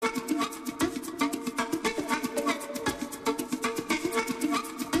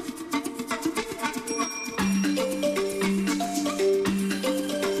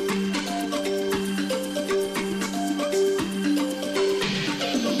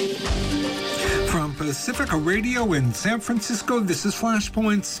Pacifica Radio in San Francisco. This is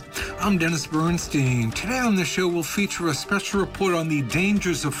Flashpoints. I'm Dennis Bernstein. Today on the show, we'll feature a special report on the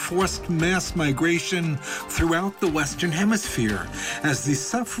dangers of forced mass migration throughout the Western Hemisphere as the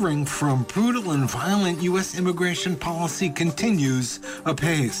suffering from brutal and violent U.S. immigration policy continues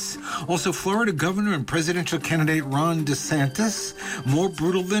apace. Also, Florida Governor and presidential candidate Ron DeSantis, more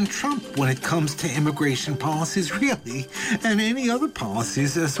brutal than Trump when it comes to immigration policies, really, and any other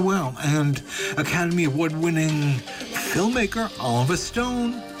policies as well. And Academy Award-winning filmmaker Oliver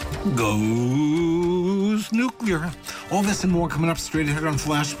Stone goes nuclear. All this and more coming up straight ahead on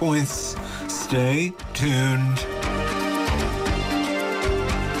Flashpoints. Stay tuned.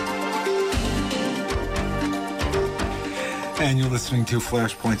 And you're listening to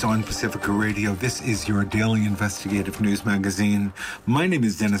Flashpoints on Pacifica Radio. This is your daily investigative news magazine. My name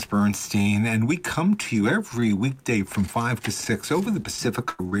is Dennis Bernstein, and we come to you every weekday from 5 to 6 over the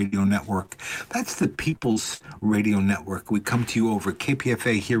Pacifica Radio Network. That's the People's Radio Network. We come to you over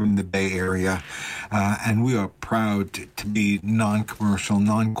KPFA here in the Bay Area, and we are proud to be non-commercial,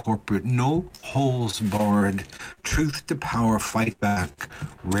 non-corporate, no holes barred, truth to power, fight back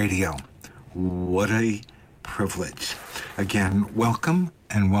radio. What a privilege. Again, welcome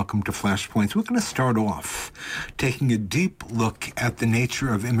and welcome to Flashpoints. We're going to start off taking a deep look at the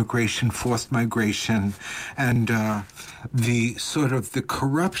nature of immigration, forced migration, and the sort of the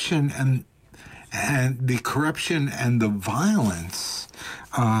corruption and the violence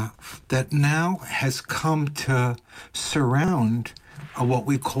that now has come to surround what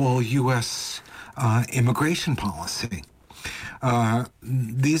we call U.S. Immigration policy.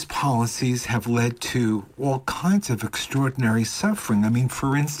 These policies have led to all kinds of extraordinary suffering. I mean,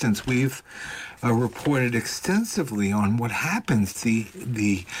 for instance, we've reported extensively on what happens,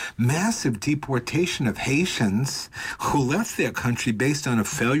 the massive deportation of Haitians who left their country based on a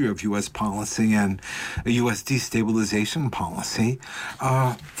failure of U.S. policy and a U.S. destabilization policy,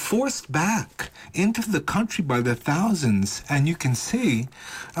 forced back into the country by the thousands. And you can see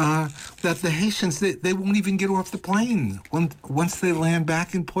that the Haitians, they won't even get off the plane once they land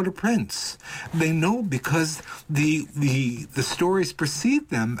back in Port-au-Prince. They know because the stories precede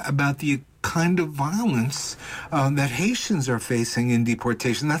them about the kind of violence that Haitians are facing in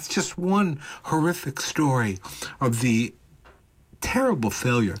deportation. That's just one horrific story of the terrible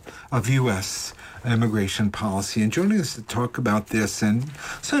failure of U.S. immigration policy. And joining us to talk about this and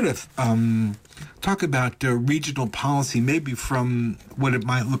sort of talk about regional policy, maybe from what it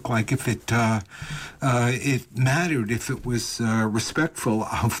might look like if it mattered, if it was respectful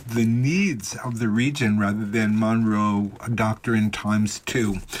of the needs of the region rather than Monroe Doctrine times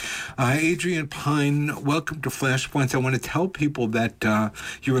 2. Adrienne Pine, welcome to Flashpoints. I want to tell people that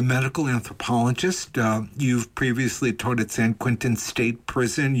you're a medical anthropologist. You've previously taught at San Quentin State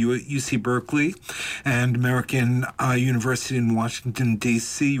Prison, UC Berkeley, and American University in Washington,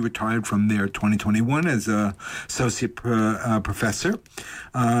 D.C. You retired from there 2021 as an associate professor.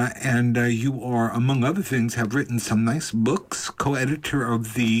 And you are, among other things, have written some nice books, co-editor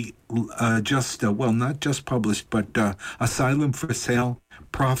of the not just published, but Asylum for Sale,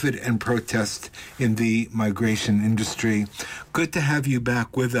 Profit and Protest in the Migration Industry. Good to have you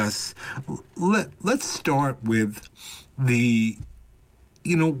back with us. Let's start with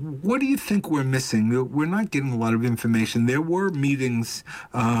what do you think we're missing? We're not getting a lot of information. There were meetings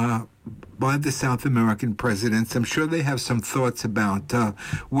by the South American presidents. I'm sure they have some thoughts about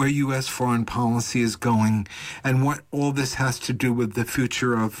where U.S. foreign policy is going and what all this has to do with the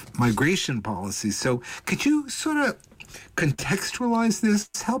future of migration policy. So could you sort of contextualize this?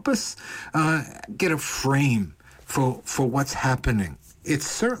 Help us get a frame for what's happening. It's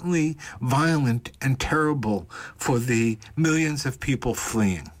certainly violent and terrible for the millions of people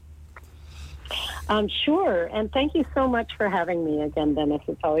fleeing. Sure, and thank you so much for having me again, Dennis.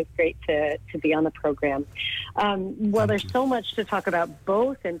 It's always great to be on the program. There's so much to talk about,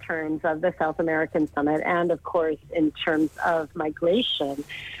 both in terms of the South American Summit and, of course, in terms of migration.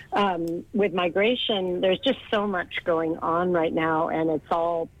 With migration, there's just so much going on right now, and it's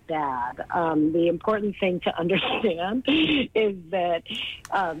all bad. The important thing to understand is that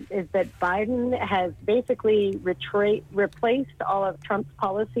Biden has basically replaced all of Trump's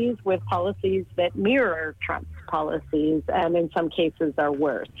policies with policies that mirror Trump's policies, and in some cases are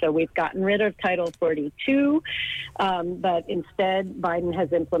worse. So we've gotten rid of Title 42, but instead Biden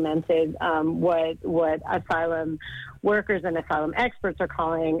has implemented what asylum workers and asylum experts are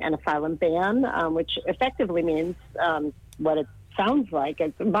calling an asylum ban, which effectively means what it sounds like.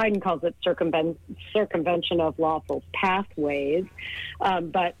 Biden calls it circumvention of lawful pathways,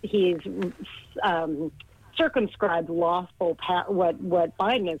 but he's circumscribed lawful what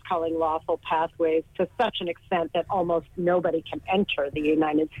Biden is calling lawful pathways to such an extent that almost nobody can enter the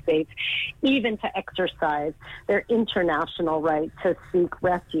United States, even to exercise their international right to seek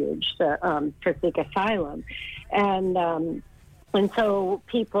refuge, to seek asylum. And so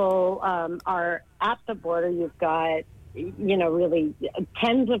people are at the border. You've got, really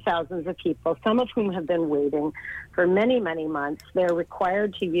tens of thousands of people, some of whom have been waiting for many, many months. They're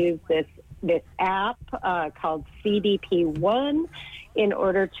required to use this app called CBP-1 in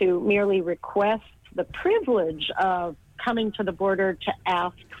order to merely request the privilege of coming to the border to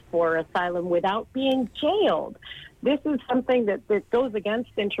ask for asylum without being jailed. This is something that goes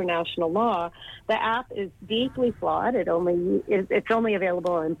against international law. The app is deeply flawed. It's only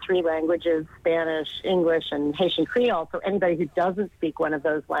available in 3 languages: Spanish, English, and Haitian Creole. So anybody who doesn't speak one of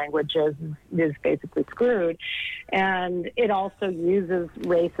those languages is basically screwed. And it also uses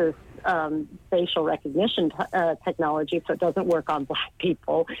racist facial recognition technology, so it doesn't work on Black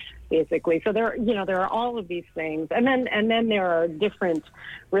people, basically. So there are all of these things, and then there are different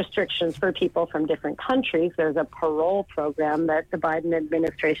restrictions for people from different countries. There's a parole program that the Biden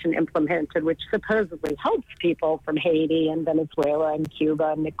administration implemented, which supposedly helps people from Haiti and Venezuela and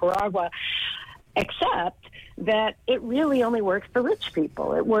Cuba and Nicaragua, except that it really only works for rich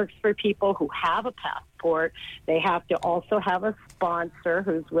people. It works for people who have a passport. They have to also have a sponsor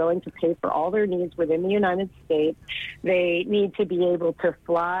who's willing to pay for all their needs within the United States. They need to be able to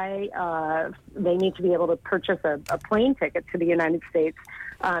fly. They need to be able to purchase a plane ticket to the United States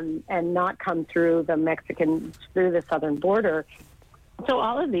and not come through the southern border. So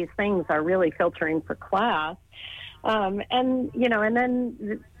all of these things are really filtering for class. And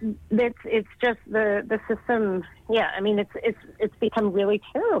then it's just the system. Yeah, I mean, it's become really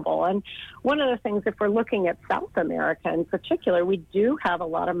terrible. And one of the things, if we're looking at South America in particular, we do have a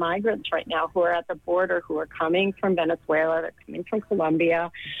lot of migrants right now who are at the border, who are coming from Venezuela, they're coming from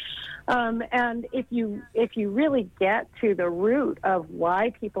Colombia. And if you really get to the root of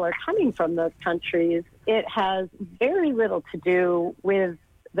why people are coming from those countries, it has very little to do with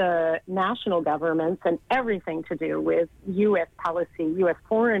the national governments and everything to do with U.S. policy, U.S.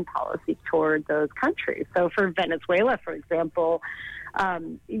 foreign policy toward those countries. So for Venezuela, for example,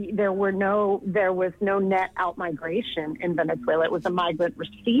 there was no net out migration in Venezuela. It was a migrant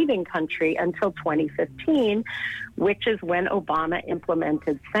receiving country until 2015, which is when Obama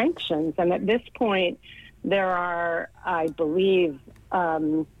implemented sanctions. And at this point, there are, I believe,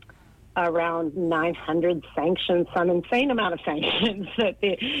 around 900 sanctions, some insane amount of sanctions that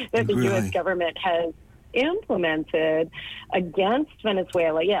the really? U.S. government has implemented against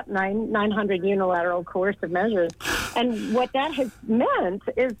Venezuela. Yeah, 900 unilateral coercive measures. And what that has meant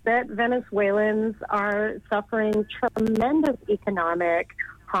is that Venezuelans are suffering tremendous economic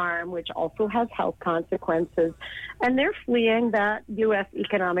harm, which also has health consequences, and they're fleeing that U.S.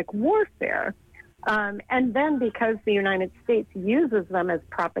 economic warfare. And then because the United States uses them as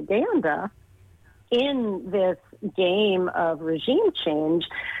propaganda in this game of regime change,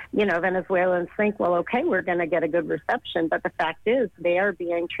 Venezuelans think, well, okay, we're going to get a good reception. But the fact is they are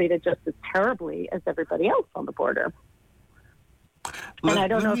being treated just as terribly as everybody else on the border. And I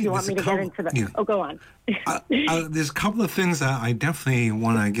don't know if you want me to get into that. Yeah. Oh, go on. There's a couple of things that I definitely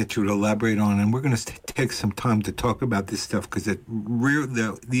want to get you to elaborate on, and we're going to take some time to talk about this stuff because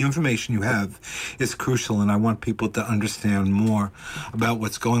the information you have is crucial, and I want people to understand more about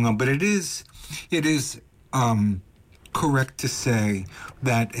what's going on. But it is correct to say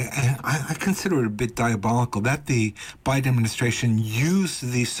that, and I consider it a bit diabolical, that the Biden administration used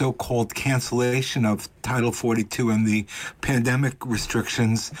the so-called cancellation of Title 42 and the pandemic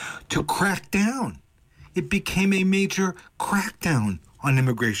restrictions to crack down. It became a major crackdown on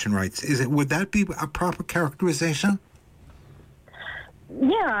immigration rights. Would that be a proper characterization?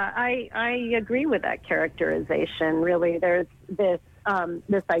 Yeah, I agree with that characterization. Really, there's this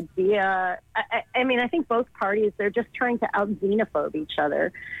idea. I mean, I think both parties, they're just trying to out-xenophobe each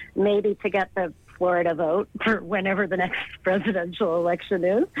other, maybe to get the Florida vote for whenever the next presidential election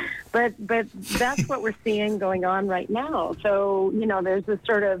is. But that's what we're seeing going on right now. So, there's this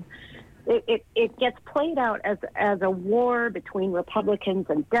sort of, it gets played out as a war between Republicans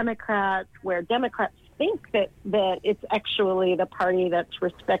and Democrats, where Democrats think that it's actually the party that's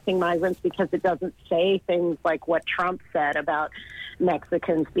respecting migrants because it doesn't say things like what Trump said about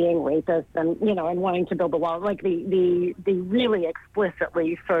Mexicans being rapists and wanting to build a wall, like the really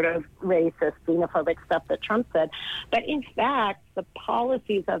explicitly sort of racist, xenophobic stuff that Trump said. But in fact, the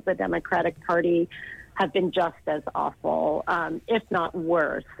policies of the Democratic Party have been just as awful, if not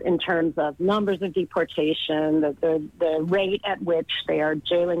worse, in terms of numbers of deportation, the rate at which they are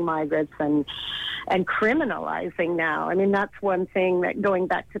jailing migrants and criminalizing now. I mean, that's one thing that going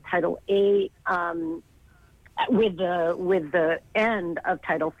back to Title VIII, with the end of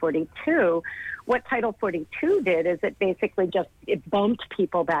Title 42, what Title 42 did is it basically it bumped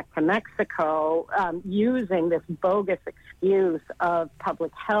people back to Mexico using this bogus excuse of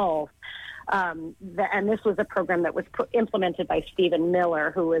public health. And this was a program that was implemented by Stephen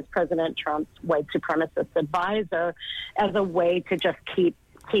Miller, who was President Trump's white supremacist advisor, as a way to just keep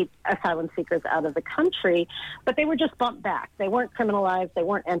asylum seekers out of the country, but they were just bumped back. They weren't criminalized. They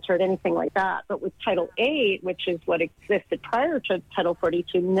weren't entered, anything like that. But with Title VIII, which is what existed prior to Title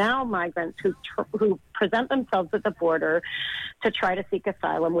 42, now migrants who present themselves at the border to try to seek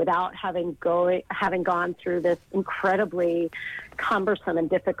asylum without having gone through this incredibly cumbersome and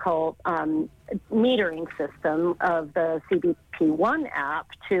difficult metering system of the CBP1 app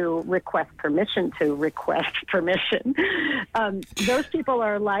to request permission. Those people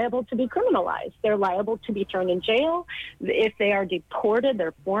are liable to be criminalized. They're liable to be thrown in jail. If they are deported,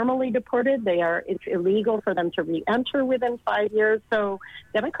 they're formally deported. It's illegal for them to re-enter within 5 years. So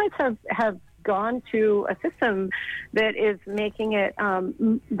Democrats have gone to a system that is making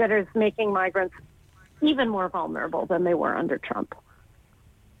migrants even more vulnerable than they were under Trump.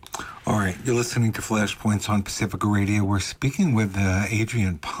 All right, you're listening to Flashpoints on Pacifica Radio. We're speaking with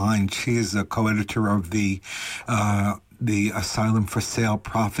Adrienne Pine. She is a co-editor of the Asylum for Sale,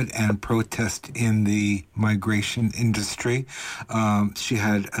 Profit and Protest in the Migration Industry. She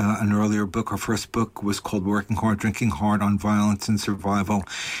had an earlier book. Her first book was called Working Hard, Drinking Hard on Violence and Survival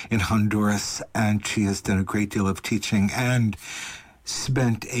in Honduras. And she has done a great deal of teaching and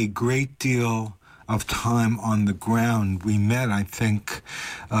spent a great deal of time on the ground. We met, I think,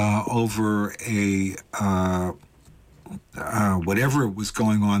 over whatever was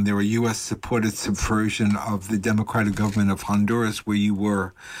going on there, a U.S.-supported subversion of the democratic government of Honduras, where you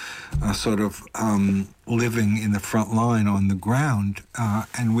were sort of living in the front line on the ground.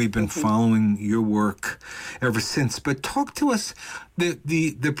 And we've been following your work ever since. But talk to us.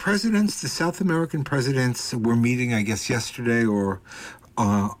 The presidents, the South American presidents, were meeting, I guess, yesterday or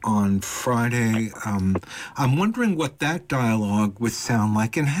on Friday. I'm wondering what that dialogue would sound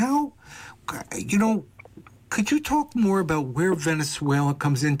like and how, could you talk more about where Venezuela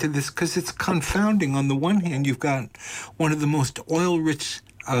comes into this? Because it's confounding. On the one hand, you've got one of the most oil-rich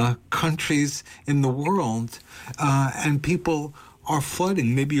countries in the world, and people are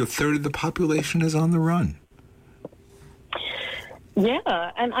flooding. Maybe a third of the population is on the run.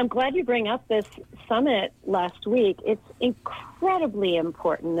 Yeah, and I'm glad you bring up this summit last week. It's incredibly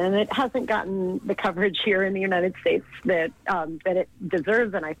important, and it hasn't gotten the coverage here in the United States that it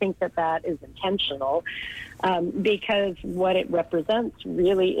deserves, and I think that is intentional, because what it represents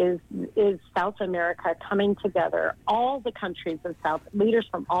really is South America coming together. All the countries of leaders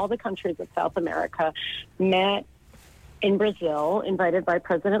from all the countries of South America met in Brazil, invited by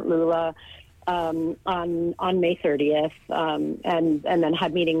President Lula, on May 30th, and then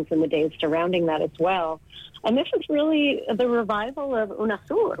had meetings in the days surrounding that as well. And this is really the revival of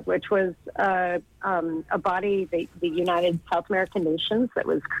UNASUR, which was a body, the United South American Nations, that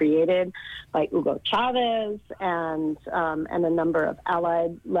was created by Hugo Chavez and a number of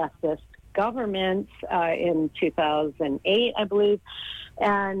allied leftist governments in 2008, I believe.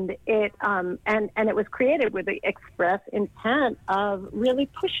 And it was created with the express intent of really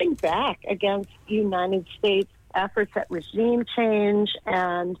pushing back against United States efforts at regime change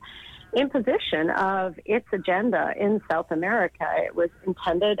and imposition of its agenda in South America. It was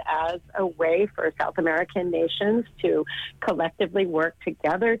intended as a way for South American nations to collectively work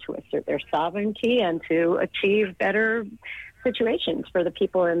together to assert their sovereignty and to achieve better situations for the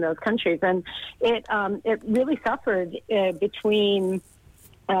people in those countries. And it really suffered between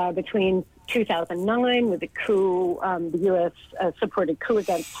 2009 with the coup, the U.S. Supported coup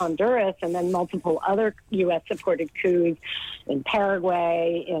against Honduras, and then multiple other U.S. supported coups in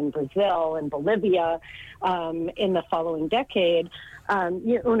Paraguay, in Brazil, in Bolivia in the following decade.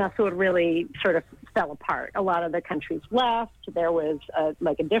 UNASUR really sort of fell apart. A lot of the countries left. There was a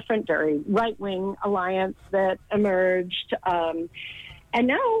different, very right-wing alliance that emerged. And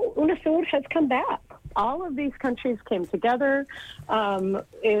now UNASUR has come back. All of these countries came together under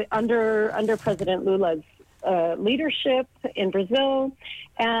President Lula's leadership in Brazil,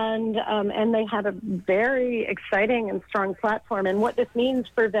 and they had a very exciting and strong platform. And what this means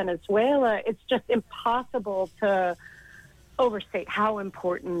for Venezuela, it's just impossible to overstate how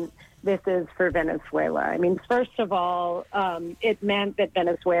important this is for Venezuela. I mean, first of all, it meant that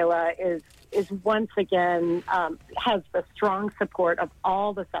Venezuela is once again has the strong support of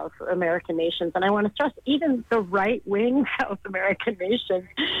all the South American nations. And I want to stress, even the right-wing South American nations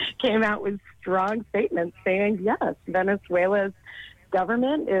came out with strong statements saying, yes, Venezuela's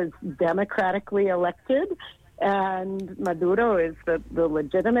government is democratically elected, and Maduro is the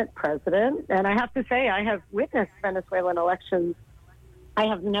legitimate president. And I have to say, I have witnessed Venezuelan elections. I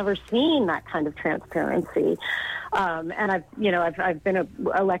have never seen that kind of transparency. And I've been an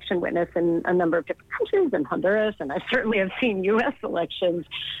election witness in a number of different countries, in Honduras, and I certainly have seen U.S. elections.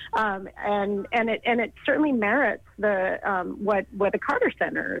 And it certainly merits what the Carter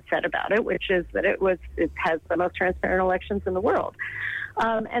Center said about it, which is that it has the most transparent elections in the world.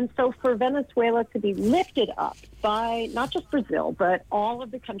 And so for Venezuela to be lifted up by not just Brazil, but all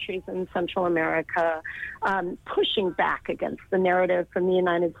of the countries in Central America pushing back against the narrative from the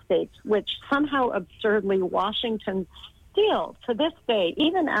United States, which somehow absurdly Washington still, to this day,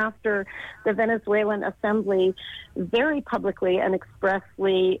 even after the Venezuelan Assembly very publicly and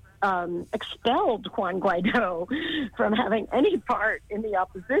expressly expelled Juan Guaido from having any part in the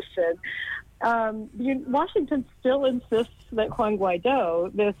opposition, Washington still insists that Juan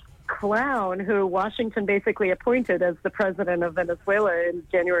Guaido, this clown who Washington basically appointed as the president of Venezuela in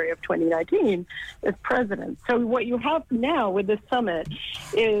January of 2019, is president. So what you have now with this summit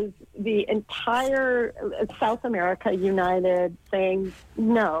is the entire South America united, saying,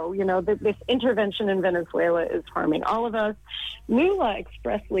 no, this intervention in Venezuela is harming all of us. Lula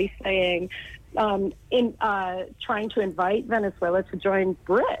expressly saying, in trying to invite Venezuela to join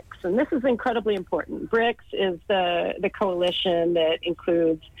BRICS. And this is incredibly important. BRICS is the coalition that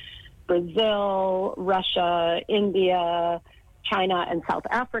includes Brazil, Russia, India, China, and South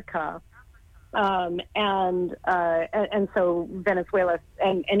Africa. And so Venezuela,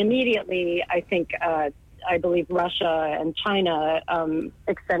 and immediately, I think, I believe Russia and China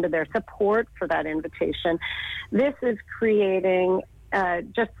extended their support for that invitation. This is creating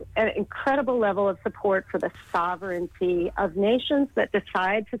just an incredible level of support for the sovereignty of nations that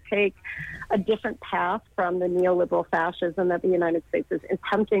decide to take a different path from the neoliberal fascism that the United States is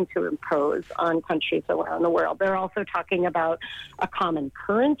attempting to impose on countries around the world. They're also talking about a common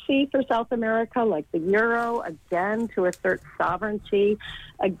currency for South America, like the euro, again, to assert sovereignty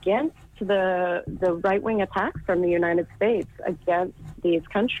against the right-wing attacks from the United States against these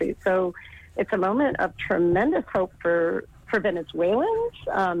countries. So it's a moment of tremendous hope for Venezuelans,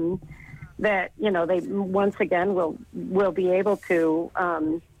 that they once again will be able to,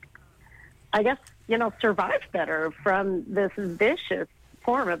 survive better from this vicious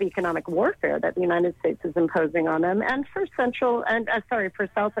form of economic warfare that the United States is imposing on them, and for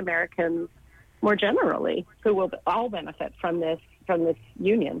South Americans more generally, who will all benefit from this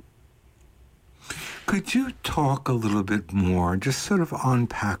union. Could you talk a little bit more, just sort of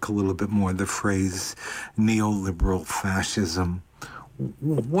unpack a little bit more the phrase neoliberal fascism?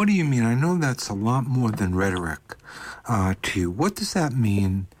 What do you mean? I know that's a lot more than rhetoric to you. What does that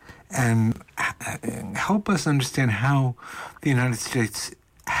mean? And help us understand how the United States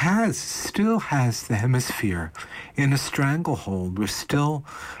still has the hemisphere in a stranglehold.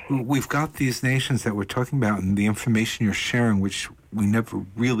 We've got these nations that we're talking about, and the information you're sharing, which we never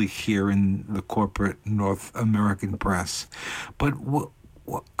really hear in the corporate North American press. But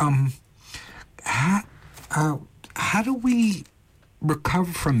how do we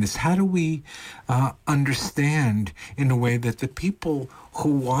recover from this? How do we understand in a way that the people who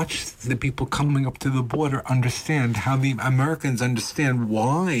watch the people coming up to the border understand, how the Americans understand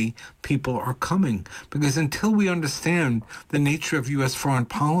why people are coming? Because until we understand the nature of U.S. foreign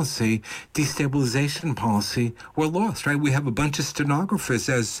policy, destabilization policy, we're lost, right? We have a bunch of stenographers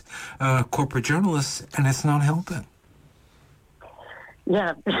as corporate journalists, and it's not helping.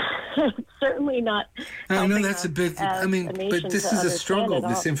 Yeah, it's certainly not. I know that's a big. But this is a struggle.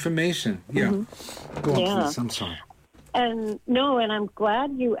 This information. Yeah. Mm-hmm. Go on, please. I'm sorry. And I'm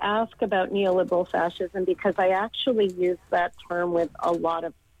glad you asked about neoliberal fascism, because I actually use that term with a lot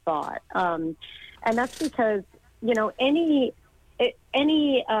of thought, and that's because any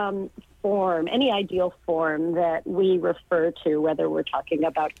form, any ideal form that we refer to, whether we're talking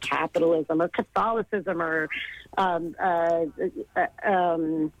about capitalism or Catholicism or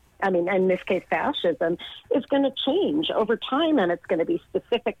in this case, fascism, is going to change over time, and it's going to be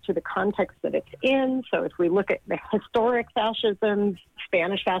specific to the context that it's in. So if we look at the historic fascism,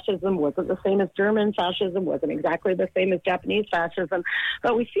 Spanish fascism wasn't the same as German fascism, wasn't exactly the same as Japanese fascism,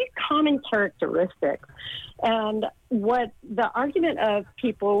 but we see common characteristics. And what the argument of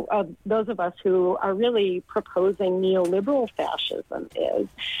people, of those of us who are really proposing neoliberal fascism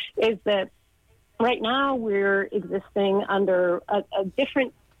is that right now we're existing under a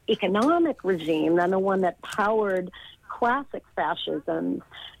different economic regime than the one that powered classic fascism.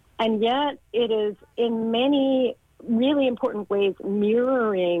 And yet it is in many really important ways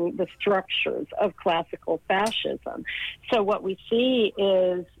mirroring the structures of classical fascism. So what we see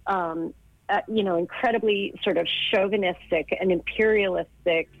is, incredibly sort of chauvinistic and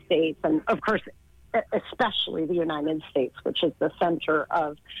imperialistic states, and of course, especially the United States, which is the center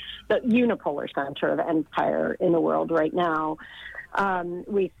of the unipolar center of empire in the world right now.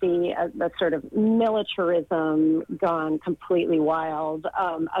 We see the sort of militarism gone completely wild,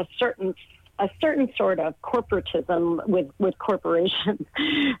 a certain sort of corporatism with corporations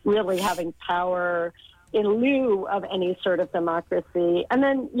really having power in lieu of any sort of democracy. And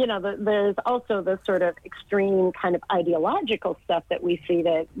then, there's also the sort of extreme kind of ideological stuff that we see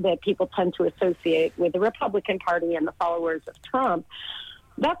that people tend to associate with the Republican Party and the followers of Trump.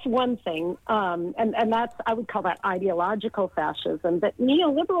 That's one thing, and that's, I would call that ideological fascism. But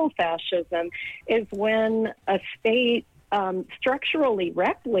neoliberal fascism is when a state structurally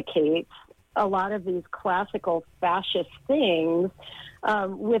replicates a lot of these classical fascist things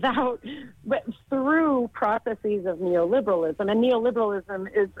but through processes of neoliberalism. And neoliberalism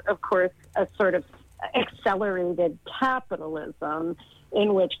is, of course, a sort of accelerated capitalism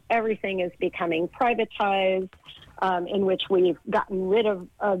in which everything is becoming privatized, in which we've gotten rid of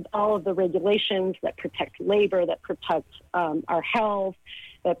all of the regulations that protect labor, that protect our health,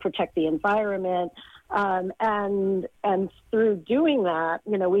 that protect the environment. And through doing that,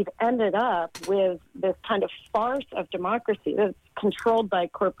 we've ended up with this kind of farce of democracy that's controlled by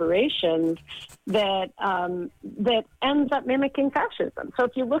corporations that ends up mimicking fascism. So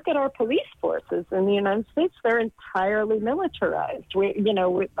if you look at our police forces in the United States, they're entirely militarized.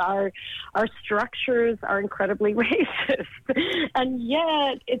 Our structures are incredibly racist, and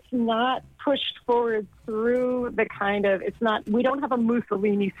yet it's not pushed forward through we don't have a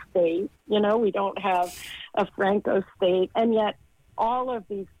Mussolini state, we don't have a Franco state, and yet all of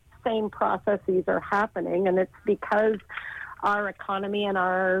these same processes are happening, and it's because our economy and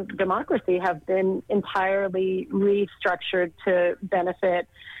our democracy have been entirely restructured to benefit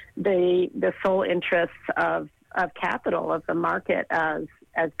the sole interests of capital, of the market as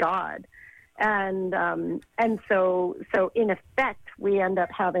God. And so in effect, we end up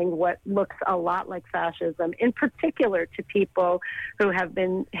having what looks a lot like fascism, in particular to people who have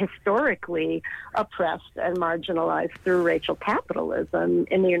been historically oppressed and marginalized through racial capitalism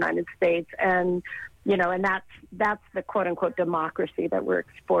in the United States. And that's the quote unquote democracy that we're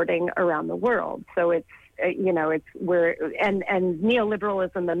exporting around the world. So and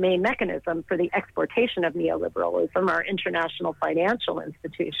neoliberalism, the main mechanism for the exportation of neoliberalism are international financial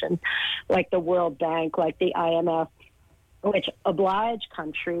institutions like the World Bank, like the IMF, which oblige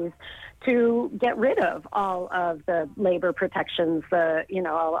countries to get rid of all of the labor protections,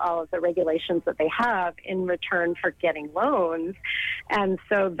 all of the regulations that they have in return for getting loans. And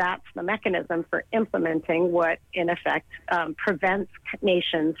so that's the mechanism for implementing what, in effect, prevents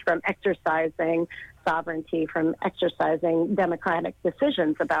nations from exercising sovereignty, from exercising democratic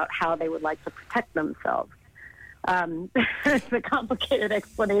decisions about how they would like to protect themselves. It's a complicated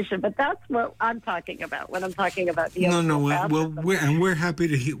explanation, but that's what I'm talking about when I'm talking about the we're happy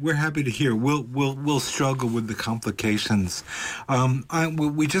to hear. We're happy to hear. We'll struggle with the complications.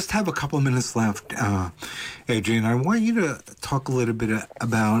 We just have a couple of minutes left, Adrian. I want you to talk a little bit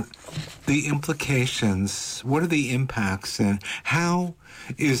about the implications. What are the impacts, and how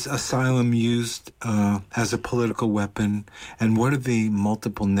is asylum used as a political weapon, and what are the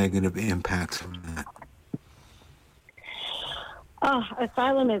multiple negative impacts of that?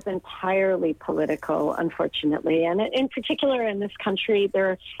 Asylum is entirely political, unfortunately. And in particular in this country, there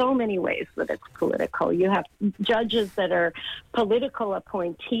are so many ways that it's political. You have judges that are political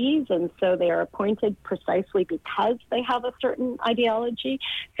appointees, and so they are appointed precisely because they have a certain ideology.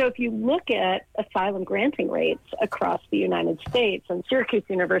 So if you look at asylum granting rates across the United States, and Syracuse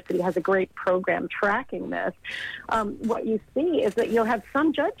University has a great program tracking this, what you see is that you'll have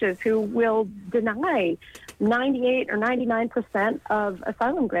some judges who will deny 98 or 99% of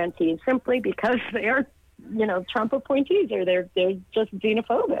asylum grantees simply because they are, Trump appointees, or they're just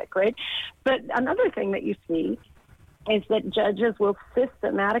xenophobic, right? But another thing that you see is that judges will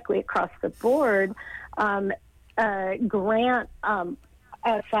systematically across the board grant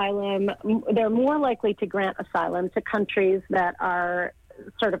asylum. They're more likely to grant asylum to countries that are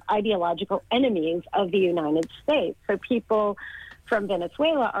sort of ideological enemies of the United States. So people from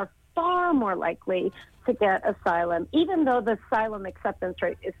Venezuela are far more likely to get asylum, even though the asylum acceptance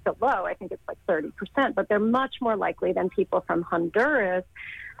rate is still low. I think it's like 30%, but they're much more likely than people from Honduras.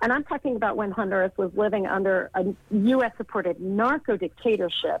 And I'm talking about when Honduras was living under a U.S.-supported narco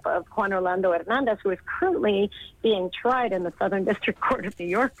dictatorship of Juan Orlando Hernandez, who is currently being tried in the Southern District Court of New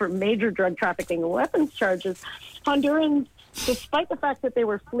York for major drug trafficking and weapons charges. Hondurans, despite the fact that they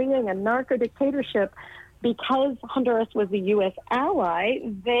were fleeing a narco dictatorship, because Honduras was a U.S. ally,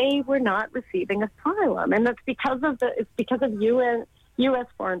 they were not receiving asylum, and that's because of U.S.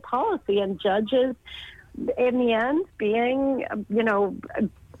 foreign policy and judges, in the end, being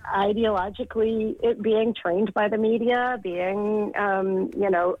ideologically being trained by the media, being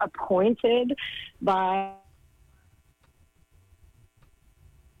appointed by.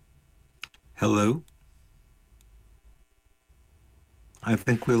 Hello. I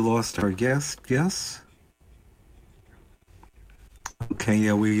think we lost our guest. Yes. Okay,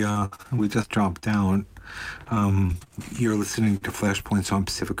 yeah, we just dropped down. You're listening to Flashpoints on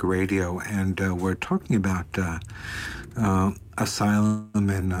Pacifica Radio, and we're talking about asylum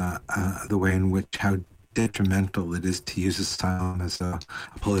and the way in which how detrimental it is to use asylum as a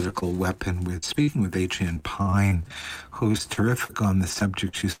political weapon. We're speaking with Adrienne Pine, who's terrific on the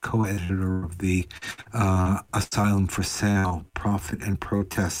subject. She's co-editor of the Asylum for Sale, Profit and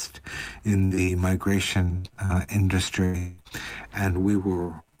Protest in the Migration Industry. And we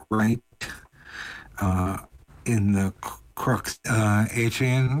were right in the crux.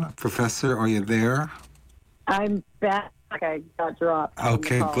 Adrienne, Professor, are you there? I'm back. I got dropped.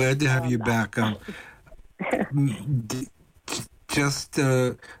 Okay, glad to have you back. Just,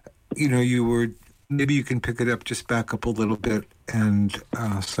 you were, maybe you can pick it up, just back up a little bit and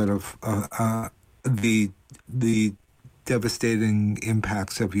sort of the devastating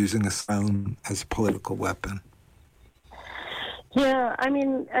impacts of using asylum as a political weapon. Yeah, I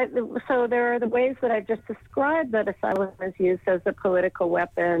mean, so there are the ways that I just described that asylum is used as a political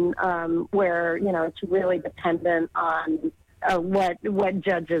weapon, where, it's really dependent on what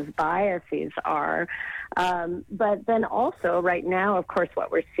judges' biases are. But then also right now, of course,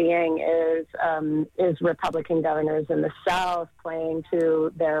 what we're seeing is Republican governors in the South playing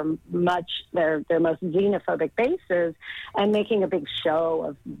to their most xenophobic bases and making a big show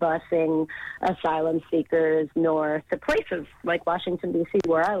of busing asylum seekers north to places like Washington, D.C.,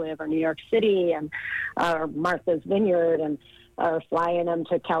 where I live, or New York City, and Martha's Vineyard, and flying them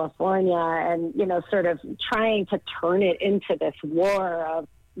to California, and, sort of trying to turn it into this war of,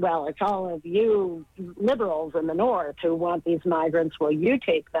 well, it's all of you liberals in the North who want these migrants. Will you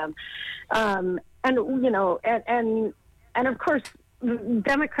take them? And of course,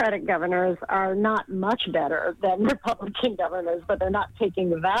 Democratic governors are not much better than Republican governors, but they're not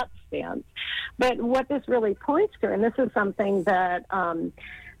taking that stance. But what this really points to, and this is something that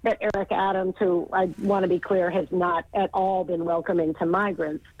Eric Adams, who I want to be clear has not at all been welcoming to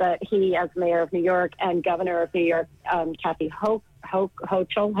migrants, but he, as mayor of New York and governor of New York, Kathy Hochul,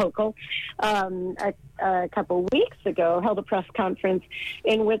 a couple weeks ago, held a press conference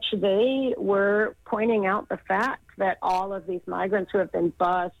in which they were pointing out the fact that all of these migrants who have been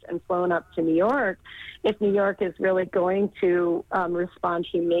bused and flown up to New York, if New York is really going to respond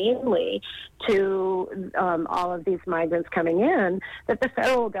humanely to all of these migrants coming in, that the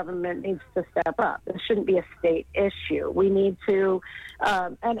federal government needs to step up. This shouldn't be a state issue. We need to,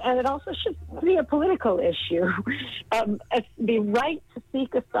 and it also should be a political issue. The right to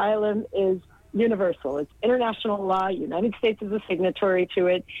seek asylum is universal. It's international law. United States is a signatory to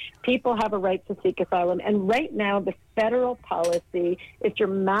it. People have a right to seek asylum. And right now, the federal policy is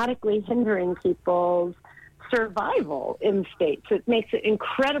dramatically hindering people's survival in states. It makes it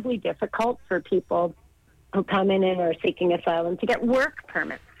incredibly difficult for people who come in and are seeking asylum to get work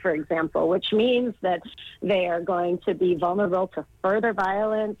permits, for example, which means that they are going to be vulnerable to further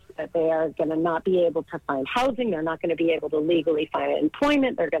violence, that they are going to not be able to find housing, they're not going to be able to legally find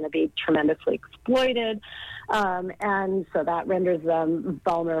employment, they're going to be tremendously exploited, and so that renders them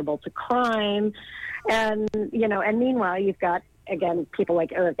vulnerable to crime. And, and meanwhile, you've got, again, people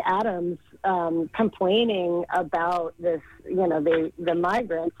like Eric Adams complaining about this, the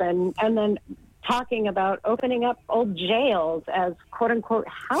migrants, and then talking about opening up old jails as quote-unquote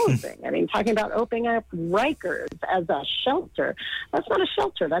housing. I mean, talking about opening up Rikers as a shelter. That's not a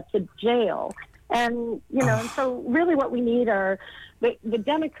shelter. That's a jail. And, and so really what we need are the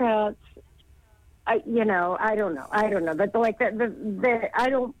Democrats I don't know. But I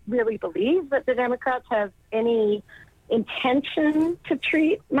don't really believe that the Democrats have any intention to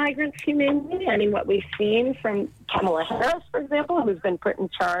treat migrants humanely. I mean, what we've seen from Kamala Harris, for example, who's been put in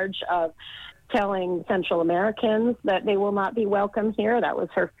charge of telling Central Americans that they will not be welcome here. That was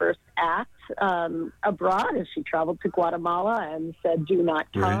her first act abroad as she traveled to Guatemala and said, do not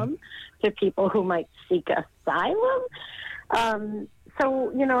come to people who might seek asylum.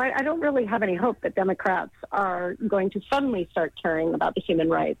 So, I don't really have any hope that Democrats are going to suddenly start caring about the human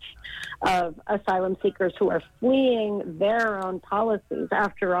rights of asylum seekers who are fleeing their own policies.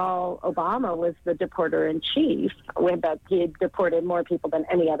 After all, Obama was the deporter-in-chief. He deported more people than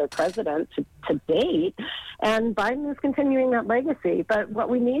any other president to date. And Biden is continuing that legacy. But what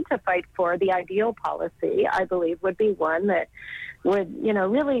we need to fight for, the ideal policy, I believe, would be one that would,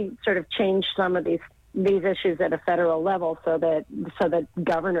 really sort of change some of these issues at a federal level so that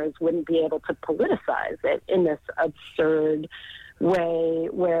governors wouldn't be able to politicize it in this absurd way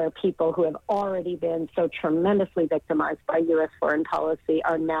where people who have already been so tremendously victimized by U.S. foreign policy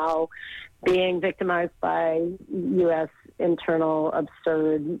are now being victimized by U.S. internal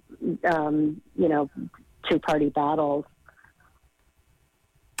absurd, two-party battles.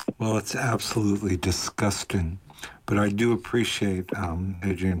 Well, it's absolutely disgusting. But I do appreciate,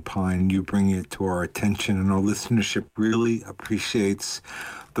 Adrienne Pine, you bringing it to our attention, and our listenership really appreciates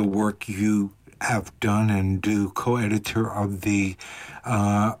the work you have done and do, co-editor of the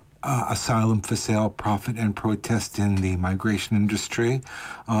Asylum for Sale, Profit and Protest in the Migration Industry,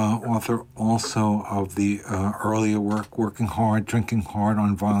 author also of the earlier work, Working Hard, Drinking Hard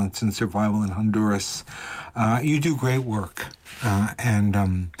on Violence and Survival in Honduras. You do great work,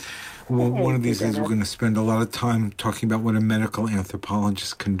 one of these days we're going to spend a lot of time talking about what a medical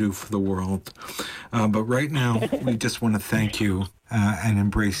anthropologist can do for the world. But right now, we just want to thank you and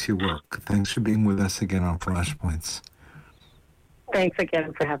embrace your work. Thanks for being with us again on Flashpoints. Thanks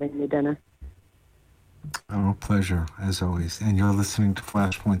again for having me, Dennis. Our pleasure, as always. And you're listening to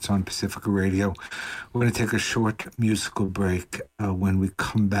Flashpoints on Pacifica Radio. We're going to take a short musical break. When we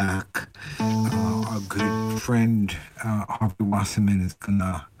come back, our good friend Harvey Wasserman is going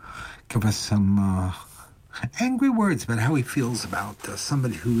to give us some angry words about how he feels about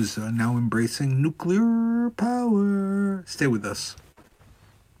somebody who's now embracing nuclear power. Stay with us.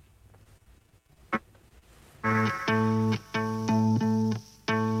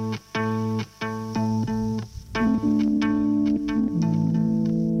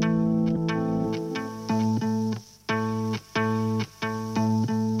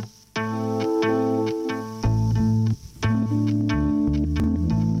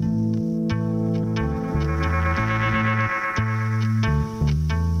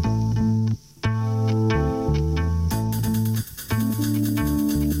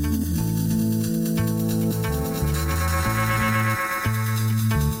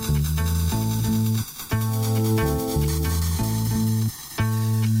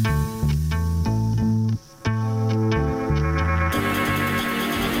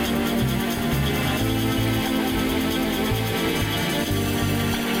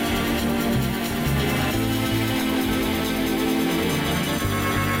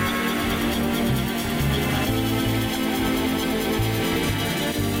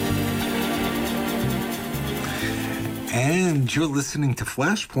 And you're listening to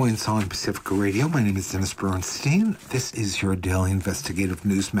Flashpoints on Pacifica Radio. My name is Dennis Bernstein. This is your daily investigative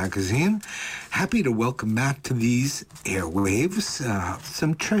news magazine. Happy to welcome back to these airwaves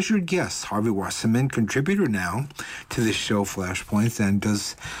some treasured guests. Harvey Wasserman, contributor now to this show, Flashpoints, and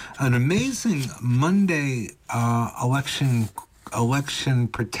does an amazing Monday election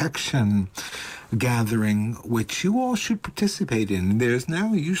protection gathering, which you all should participate in. There's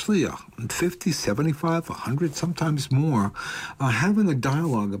now usually 50, 75, 100, sometimes more, having a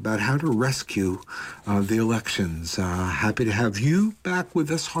dialogue about how to rescue the elections. Happy to have you back with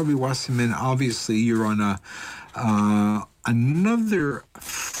us, Harvey Wasserman. Obviously, you're on another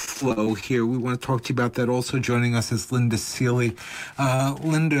flow here. We want to talk to you about that. Also joining us is Linda Seeley.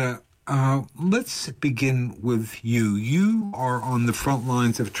 Linda, let's begin with you. You are on the front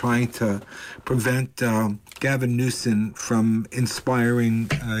lines of trying to prevent Gavin Newsom from inspiring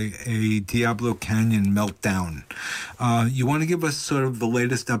a Diablo Canyon meltdown. You want to give us sort of the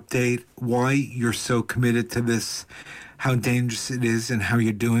latest update, why you're so committed to this, how dangerous it is, and how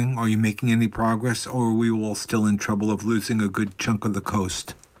you're doing? Are you making any progress, or are we all still in trouble of losing a good chunk of the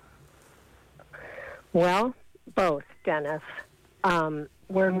coast? Well, both, Dennis.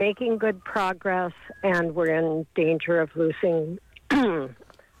 We're making good progress, and we're in danger of losing a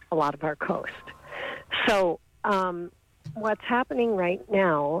lot of our coast. So what's happening right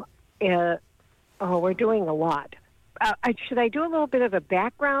now we're doing a lot. Should I do a little bit of a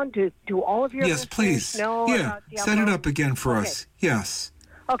background? Do all of your Yes, please. know about Diablo? Set it up again for us. Yes.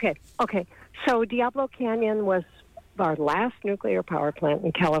 Okay. So Diablo Canyon was our last nuclear power plant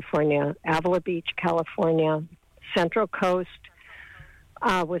in California, Avila Beach, California. Central Coast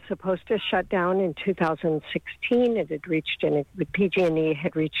was supposed to shut down in 2016. It had the PG&E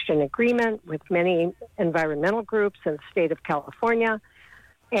had reached an agreement with many environmental groups in the state of California,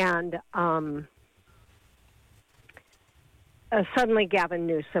 and suddenly Gavin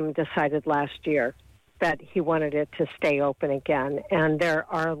Newsom decided last year that he wanted it to stay open again, and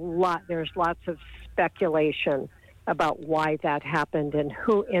there's lots of speculation about why that happened and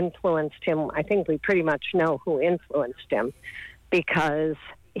who influenced him. I think we pretty much know who influenced him, because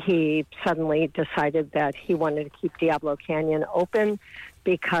he suddenly decided that he wanted to keep Diablo Canyon open,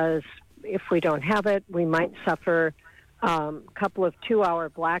 because if we don't have it, we might suffer a couple of 2-hour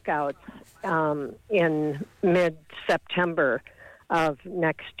blackouts in mid-September of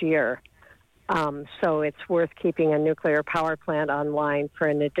next year. So it's worth keeping a nuclear power plant online for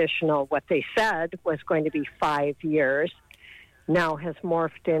an additional, what they said was going to be 5 years, now has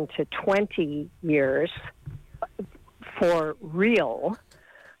morphed into 20 years for real.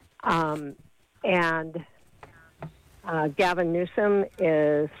 And Gavin Newsom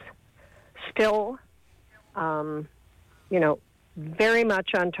is still, very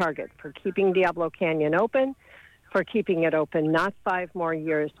much on target for keeping Diablo Canyon open, for keeping it open not 5 more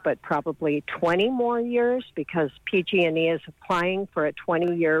years, but probably 20 more years, because PG&E is applying for a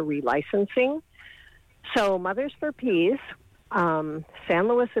 20-year relicensing. So Mothers for Peace, San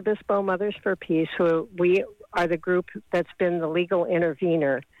Luis Obispo Mothers for Peace, who we are the group that's been the legal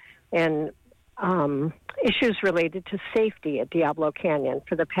intervener in issues related to safety at Diablo Canyon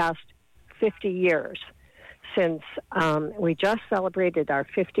for the past 50 years, since we just celebrated our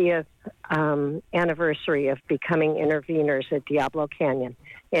 50th anniversary of becoming interveners at Diablo Canyon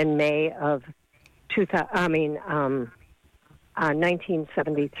in May of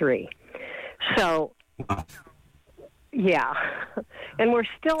 1973. So, yeah, and we're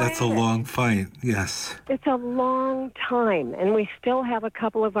still That's a long fight, yes. It's a long time, and we still have a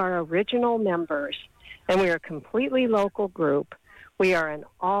couple of our original members, and we are a completely local group. We are an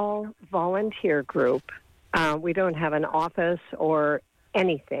all-volunteer group. We don't have an office or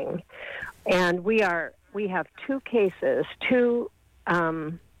anything. And we have 2 cases, 2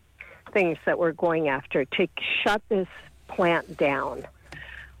 things that we're going after to shut this plant down.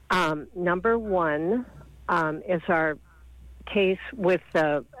 Number 1 is our case with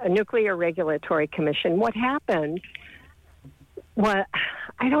the Nuclear Regulatory Commission. What happened? Well,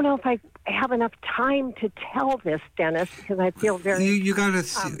 I don't know if I have enough time to tell this, Dennis, because I feel very. You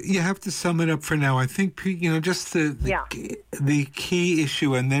have to sum it up for now. I think just the key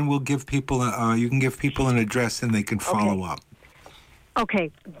issue, and then we'll give people you can give people an address and they can follow up. Okay,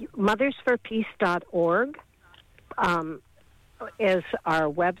 mothersforpeace.org is our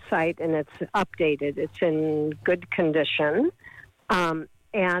website, and it's updated. It's in good condition,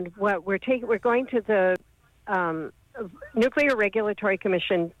 and what we're going to the Nuclear Regulatory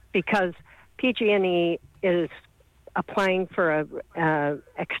Commission because PG&E is applying for a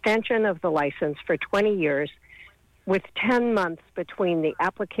extension of the license for 20 years, with 10 months between the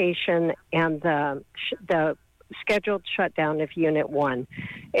application and the scheduled shutdown of Unit 1.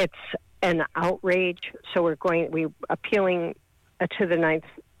 It's an outrage, so we're appealing to the Ninth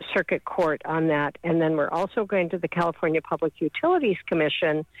Circuit Court on that, and then we're also going to the California Public Utilities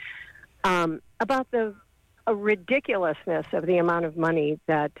Commission about the ridiculousness of the amount of money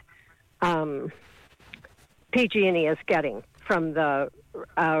that PG&E is getting from the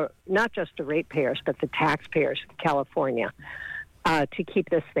not just the ratepayers, but the taxpayers of California to keep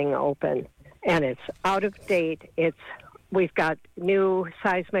this thing open. And it's out of date. We've got new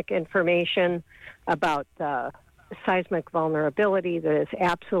seismic information about the seismic vulnerability that is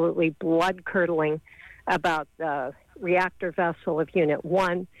absolutely blood-curdling about the reactor vessel of Unit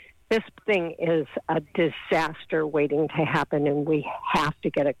 1. This thing is a disaster waiting to happen, and we have to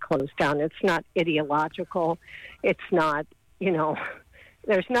get it closed down. It's not ideological. It's not,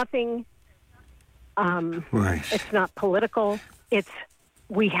 there's nothing, right. It's not political.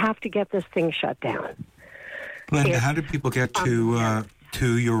 We have to get this thing shut down. Linda, how do people get to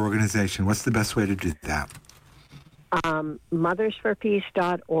your organization? What's the best way to do that?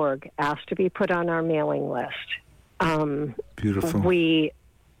 Mothersforpeace.org asked to be put on our mailing list. Beautiful.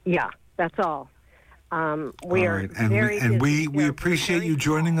 That's all. We are very busy. We appreciate you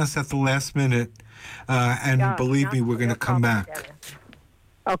joining us at the last minute. And believe me, we're going to come back. Dennis.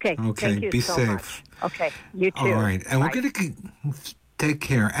 Okay. Thank you be so safe. Much. Okay. You too. All right. And Bye. we're going to Take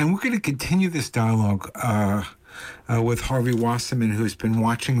care. And we're going to continue this dialogue with Harvey Wasserman, who's been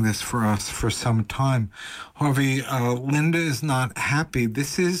watching this for us for some time. Harvey, Linda is not happy.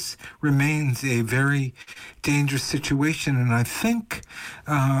 This remains a very dangerous situation, and I think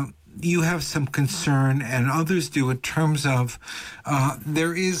you have some concern, and others do, in terms of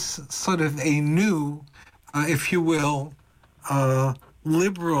there is sort of a new, if you will,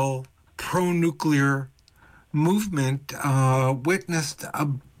 liberal pro-nuclear movement witnessed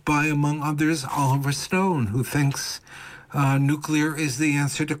by, among others, Oliver Stone, who thinks nuclear is the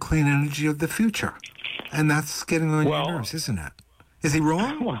answer to clean energy of the future. And that's getting on your nerves, isn't it? Is he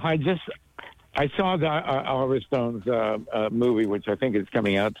wrong? Well, I saw the Oliver Stone's movie, which I think is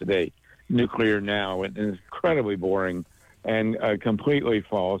coming out today, Nuclear Now, and it's incredibly boring and completely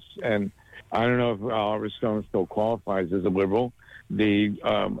false. And I don't know if Oliver Stone still qualifies as a liberal. The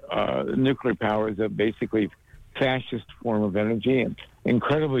nuclear power is a basically fascist form of energy and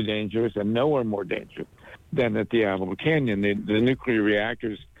incredibly dangerous, and nowhere more dangerous than at Diablo Canyon. The nuclear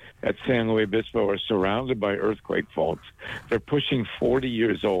reactors at San Luis Obispo are surrounded by earthquake faults. They're pushing 40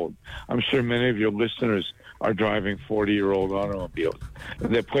 years old. I'm sure many of your listeners are driving 40-year-old automobiles.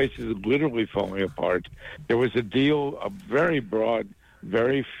 The place is literally falling apart. There was a deal, a very broad,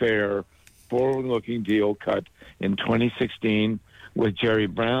 very fair, forward-looking deal cut in 2016 with Jerry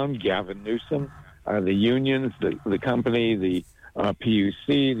Brown, Gavin Newsom, the unions, the company, the PUC,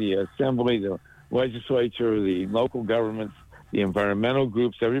 the assembly, the legislature, the local governments, the environmental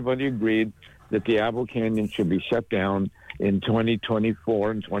groups. Everybody agreed that Diablo Canyon should be shut down in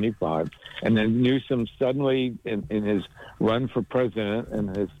 2024 and 25. And then Newsom suddenly, in his run for president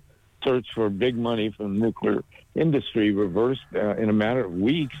and his search for big money from the nuclear industry, reversed in a matter of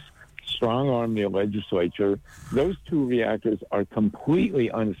weeks, strong-armed the legislature. Those two reactors are completely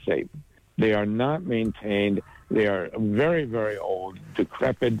unsafe. They are not maintained. They are very, very old,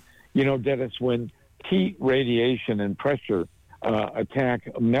 decrepit. You know, Dennis, when heat, radiation, and pressure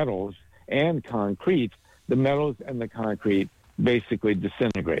attack metals and concrete, the metals and the concrete basically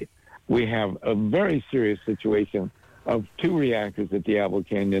disintegrate. We have a very serious situation of two reactors at Diablo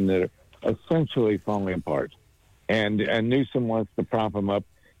Canyon that are essentially falling apart. And Newsom wants to prop them up.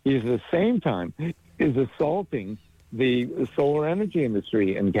 He, at the same time, is assaulting the solar energy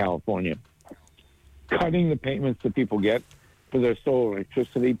industry in California, cutting the payments that people get for their solar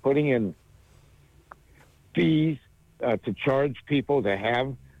electricity, putting in fees to charge people to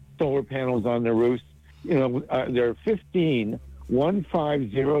have solar panels on their roofs. You know, there are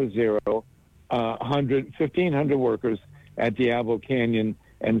 1,500 workers at Diablo Canyon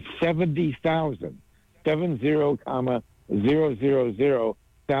and 70,000,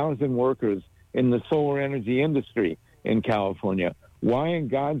 70,000 workers in the solar energy industry in California. Why in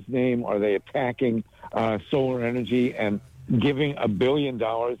God's name are they attacking solar energy and giving $1 billion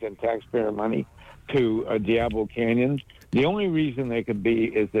in taxpayer money to Diablo Canyon? The only reason they could be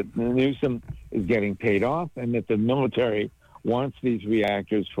is that Newsom is getting paid off and that the military wants these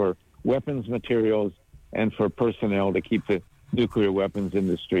reactors for weapons materials and for personnel to keep the nuclear weapons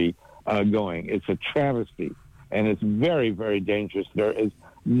industry going. It's a travesty, and it's very, very dangerous. There is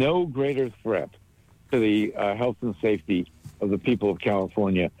no greater threat to the health and safety of the people of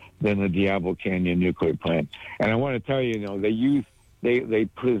California than the Diablo Canyon nuclear plant. And I want to tell you, they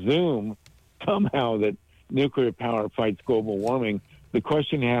presume somehow that nuclear power fights global warming. The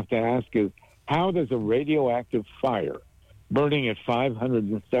question you have to ask is, how does a radioactive fire burning at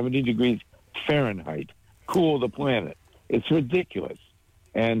 570 degrees Fahrenheit cool the planet? It's ridiculous.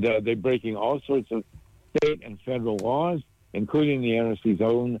 And they're breaking all sorts of state and federal laws, including the NRC's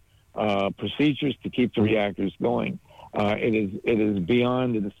own procedures to keep the reactors going. It is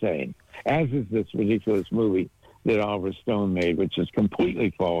beyond insane, as is this ridiculous movie that Oliver Stone made, which is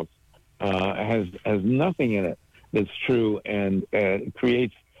completely false, has nothing in it that's true, and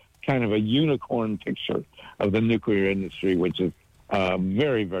creates kind of a unicorn picture of the nuclear industry, which is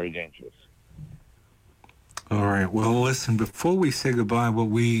very, very dangerous. All right. Well, listen, before we say goodbye,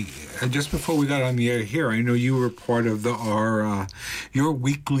 just before we got on the air here, I know you were part of your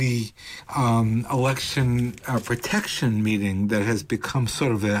weekly election protection meeting that has become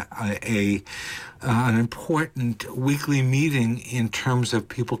sort of an important weekly meeting in terms of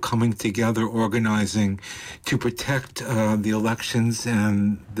people coming together, organizing to protect the elections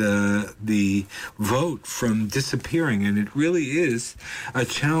and the vote from disappearing. And it really is a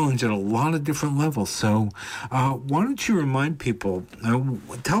challenge at a lot of different levels. So why don't you remind people,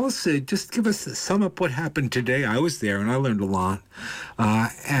 tell us, sum up what happened today. I was there and I learned a lot.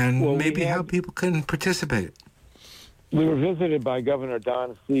 And how people can participate. We were visited by Governor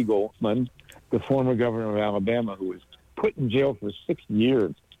Don Siegelman, the former governor of Alabama, who was put in jail for 6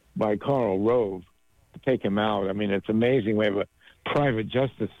 years by Karl Rove to take him out. I mean, it's amazing. We have a private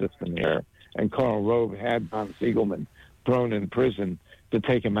justice system here, and Karl Rove had Don Siegelman thrown in prison to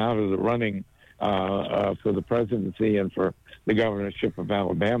take him out of the running for the presidency and for the governorship of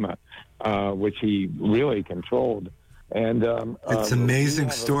Alabama, which he really controlled. And it's an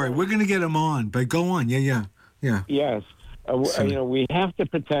amazing story. We're going to get him on, but go on. Yeah. Yes. We have to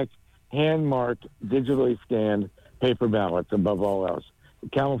protect hand-marked, digitally scanned paper ballots above all else.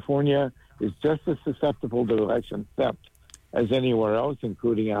 California is just as susceptible to election theft as anywhere else,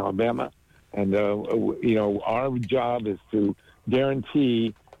 including Alabama. And, our job is to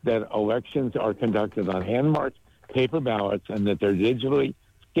guarantee that elections are conducted on hand-marked paper ballots and that they're digitally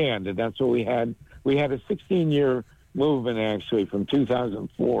scanned. And that's what we had. We had a 16-year movement, actually, from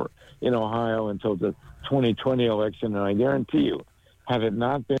 2004 in Ohio until the 2020 election. And I guarantee you, had it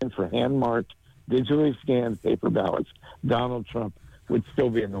not been for hand-marked, digitally scanned paper ballots, Donald Trump would still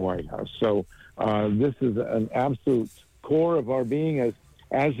be in the White House. So this is an absolute core of our being,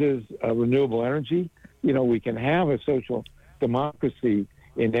 as is renewable energy. We can have a social democracy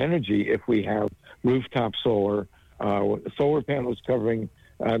in energy if we have rooftop solar, solar panels covering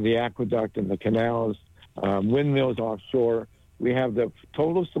the aqueduct and the canals, windmills offshore. We have the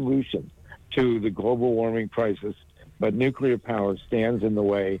total solution to the global warming crisis, but nuclear power stands in the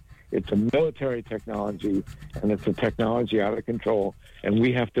way. It's a military technology, and it's a technology out of control, and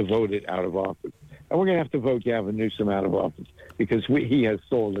we have to vote it out of office. And we're going to have to vote Gavin Newsom out of office because he has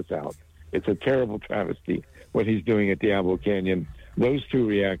sold us out. It's a terrible travesty what he's doing at Diablo Canyon. Those 2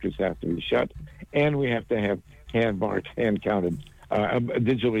 reactors have to be shut, and we have to have hand-marked, hand-counted,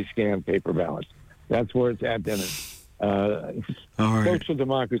 digitally scanned paper ballots. That's where it's at, Dennis. All right. Social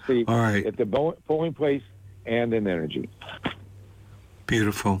democracy at the polling place and in energy.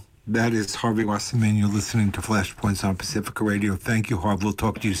 Beautiful. That is Harvey Wasserman. You're listening to Flashpoints on Pacifica Radio. Thank you, Harvey. We'll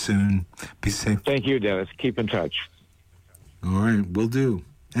talk to you soon. Be safe. Thank you, Dennis. Keep in touch. All right, we'll do.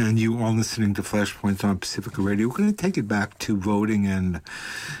 And you are listening to Flashpoints on Pacifica Radio. We're going to take it back to voting in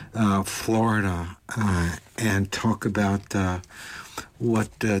Florida and talk about what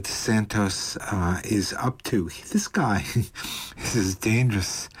DeSantis is up to. This guy is as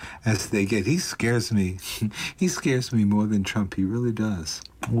dangerous as they get. He scares me. He scares me more than Trump. He really does.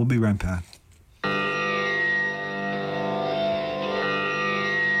 We'll be right back.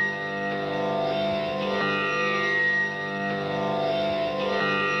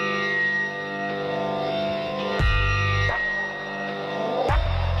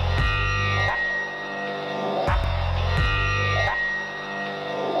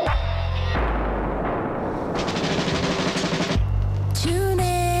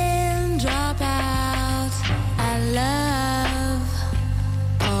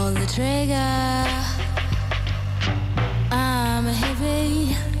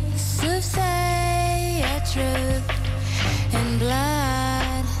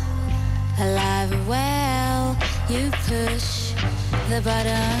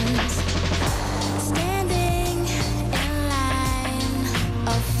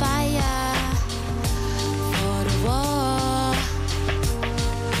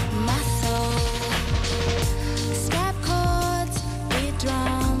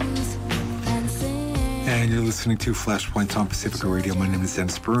 Listening to Flashpoints on Pacifica Radio. My name is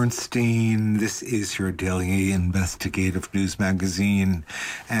Dennis Bernstein. This is your daily investigative news magazine,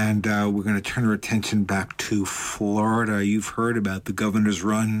 and we're going to turn our attention back to Florida. You've heard about the governor's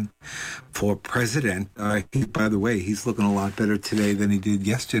run for president. By the way, he's looking a lot better today than he did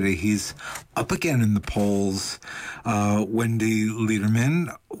yesterday. He's up again in the polls. Wendy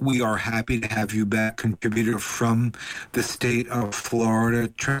Lederman, we are happy to have you back, contributor from the state of Florida,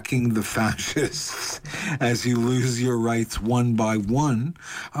 tracking the fascists as you lose your rights one by one.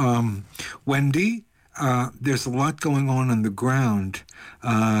 Wendy, there's a lot going on the ground,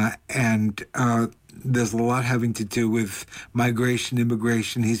 and there's a lot having to do with migration,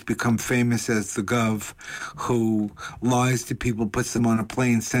 immigration. He's become famous as the gov who lies to people, puts them on a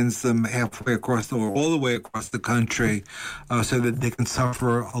plane, sends them halfway across or all the way across the country so that they can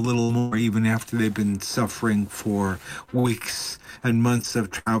suffer a little more even after they've been suffering for weeks and months of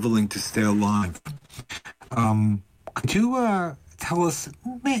traveling to stay alive. Could you tell us,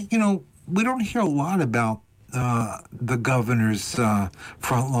 we don't hear a lot about the governor's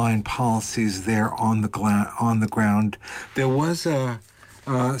frontline policies there on the ground. There was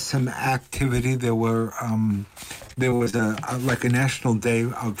some activity. There was a national day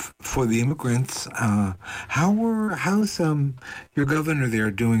for the immigrants. How's your governor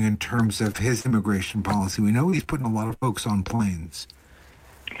there doing in terms of his immigration policy? We know he's putting a lot of folks on planes.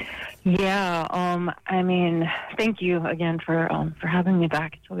 Yeah, I mean, thank you again for having me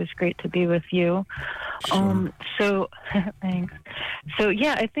back. It's always great to be with you. Sure. So thanks. So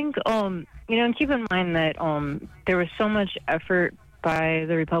yeah, I think and keep in mind that there was so much effort by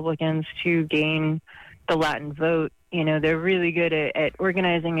the Republicans to gain the Latin vote. They're really good at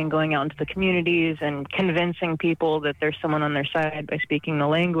organizing and going out into the communities and convincing people that there's someone on their side by speaking the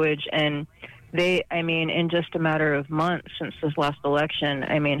language. And they, in just a matter of months since this last election,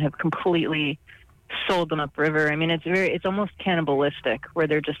 have completely sold them upriver. It's almost cannibalistic, where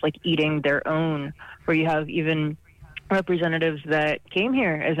they're just like eating their own, where you have even representatives that came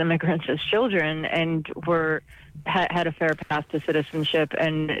here as immigrants as children and had a fair path to citizenship,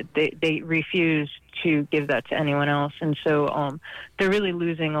 and they refused to give that to anyone else. And so they're really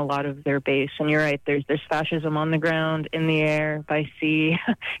losing a lot of their base. And you're right, there's fascism on the ground, in the air, by sea,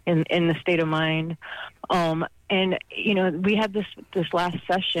 in the state of mind. And we had this last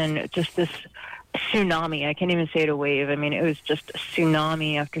session, just this tsunami. I can't even say it a wave. It was just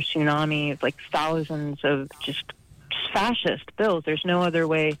tsunami after tsunami, like thousands of just fascist bills. There's no other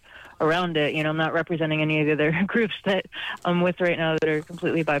way around it. I'm not representing any of the other groups that I'm with right now that are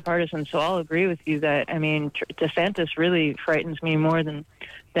completely bipartisan. So I'll agree with you that, DeSantis really frightens me more than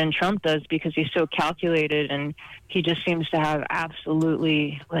Trump does, because he's so calculated, and he just seems to have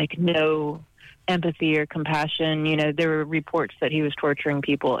absolutely no empathy or compassion. There were reports that he was torturing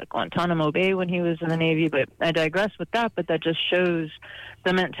people at Guantanamo Bay when he was in the Navy, but I digress with that. But that just shows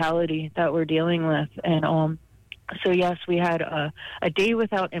the mentality that we're dealing with. And so yes, we had a day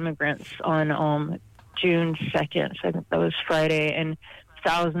without immigrants on June 2nd. So I think that was Friday, and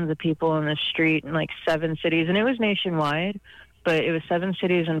thousands of people in the street in 7 cities, and it was nationwide, but it was 7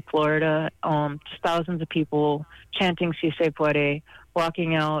 cities in Florida. Just thousands of people chanting "Si se puede,"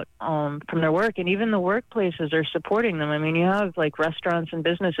 walking out from their work, and even the workplaces are supporting them. You have restaurants and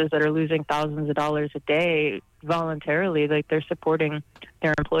businesses that are losing thousands of dollars a day voluntarily, they're supporting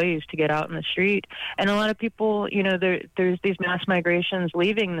their employees to get out in the street. And a lot of people, there's these mass migrations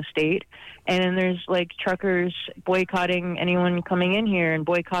leaving the state, and then there's truckers boycotting anyone coming in here, and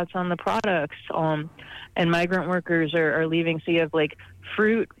boycotts on the products, and migrant workers are leaving. So you have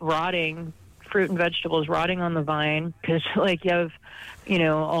fruit and vegetables rotting on the vine, because you have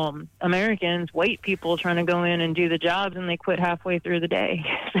Americans, white people, trying to go in and do the jobs, and they quit halfway through the day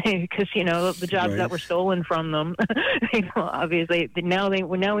because the jobs that were stolen from them. Obviously now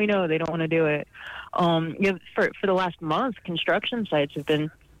we know they don't want to do it. For the last month, construction sites have been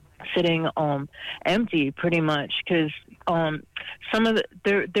sitting empty pretty much, because some of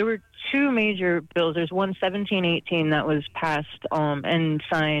there were 2 major bills. There's one 1718 that was passed and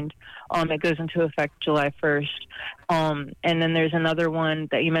signed. It goes into effect July 1st. And then there's another one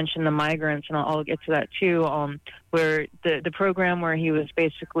that you mentioned, the migrants, and I'll get to that too, where the program where he was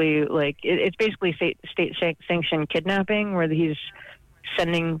basically it's basically state sanctioned kidnapping, where he's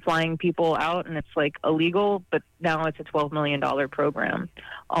flying people out, and it's illegal, but now it's a $12 million program.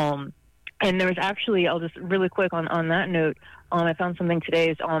 And there was actually, I'll just really quick on that note, I found something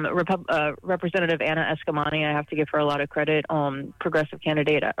today. Representative Anna Escamani, I have to give her a lot of credit, progressive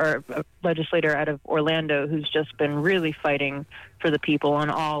candidate or legislator out of Orlando, who's just been really fighting for the people on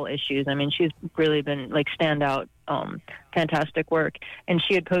all issues. She's really been standout, fantastic work. And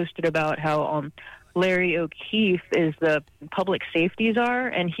she had posted about how Larry O'Keefe is the public safety czar,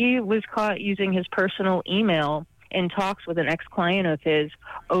 and he was caught using his personal email in talks with an ex-client of his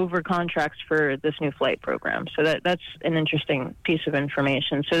over contracts for this new flight program. So that's an interesting piece of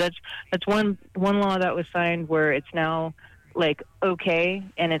information. So that's one law that was signed, where it's now okay,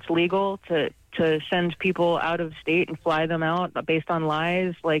 and it's legal to send people out of state and fly them out based on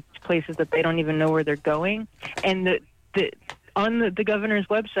lies, places that they don't even know where they're going. And on the governor's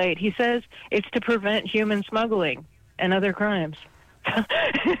website, he says it's to prevent human smuggling and other crimes.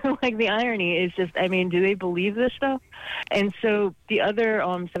 The irony is just, do they believe this stuff? And so the other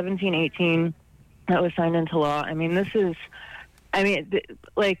 1718 that was signed into law, this is,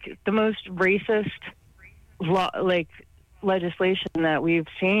 the most racist law, legislation that we've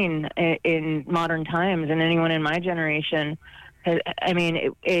seen in modern times, and anyone in my generation has,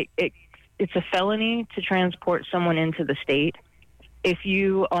 it's a felony to transport someone into the state. If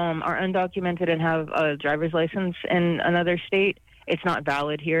you are undocumented and have a driver's license in another state, it's not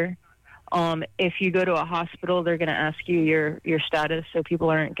valid here. If you go to a hospital, they're going to ask you your status, so people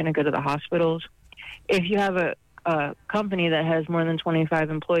aren't going to go to the hospitals. If you have a company that has more than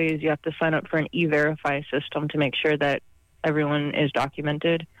 25 employees, you have to sign up for an E-Verify system to make sure that everyone is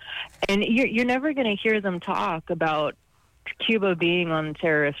documented. And you're never going to hear them talk about Cuba being on the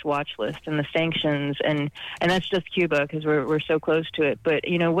terrorist watch list and the sanctions, and that's just Cuba because we're so close to it. But,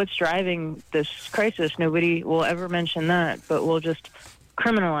 what's driving this crisis? Nobody will ever mention that, but we'll just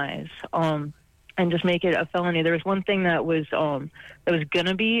criminalize and just make it a felony. There was one thing that was going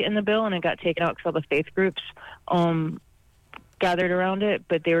to be in the bill, and it got taken out because all the faith groups gathered around it,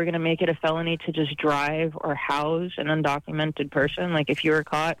 but they were going to make it a felony to just drive or house an undocumented person. Like if you were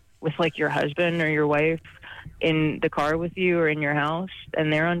caught with like your husband or your wife in the car with you or in your house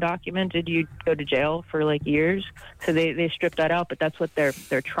and they're undocumented, you'd go to jail for like years. So they stripped that out, but that's what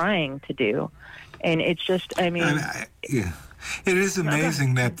they're trying to do. And it's just, I mean... yeah. It is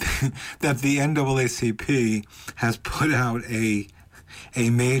amazing that the NAACP has put out a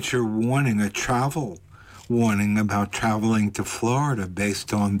major warning, a travel warning about traveling to Florida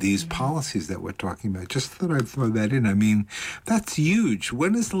based on these policies that we're talking about. Just thought I'd throw that in. I mean, that's huge.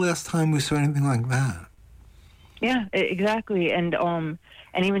 When is the last time we saw anything like that? Yeah, exactly. And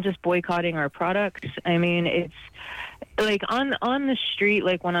even just boycotting our products. I mean, it's like on the street,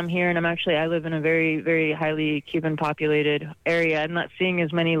 like when I'm here, and I live in a very, very highly Cuban populated area. I'm not seeing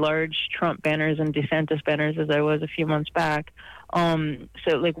as many large Trump banners and DeSantis banners as I was a few months back.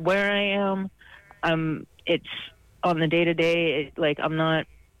 So like where I am, it's on the day to day, like I'm not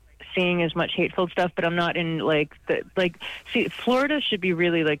seeing as much hate-filled stuff, but I'm not in see, Florida should be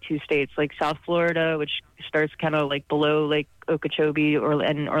really like two states, like South Florida, which starts kind of like below Lake Okeechobee,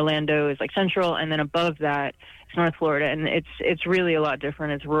 and Orlando is like central, and then above that it's North Florida, and it's really a lot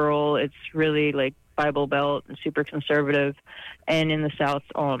different. It's rural, it's really like Bible Belt and super conservative, and in the South,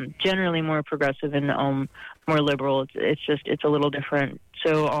 generally more progressive and more liberal. It's a little different.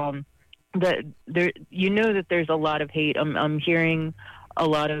 So that there's a lot of hate. I'm hearing a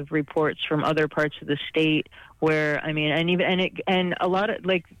lot of reports from other parts of the state where, I mean, and a lot of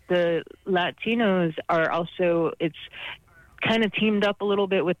like the Latinos are also, it's kind of teamed up a little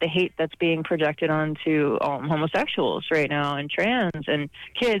bit with the hate that's being projected onto homosexuals right now, and trans and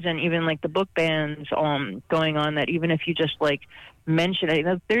kids, and even like the book bans going on, that even if you just like mention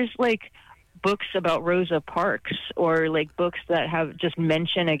it, there's like books about Rosa Parks, or like books that have just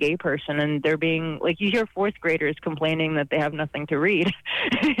mention a gay person, and they're being like, you hear fourth graders complaining that they have nothing to read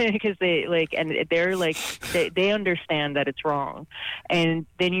because they like, and they're like, they understand that it's wrong. And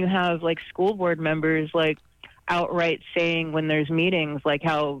then you have like school board members like outright saying when there's meetings, like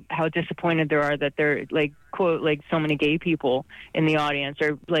how disappointed they are that they're like, quote, like so many gay people in the audience,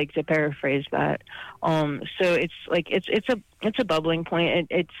 or like to paraphrase that. So it's like, it's a bubbling point.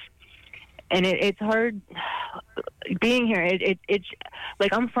 It's hard being here. It's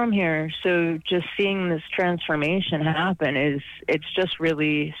like, I'm from here, so just seeing this transformation happen it's just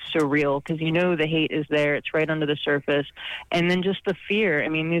really surreal, because the hate is there. It's right under the surface. And then just the fear. I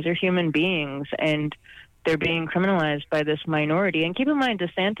mean, these are human beings, and they're being criminalized by this minority. And keep in mind,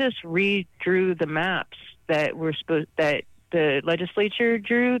 DeSantis redrew the maps that the legislature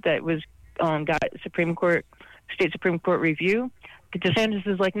drew, that was got state Supreme Court review. DeSantis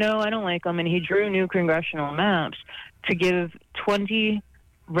is like, no, I don't like them, and he drew new congressional maps to give 20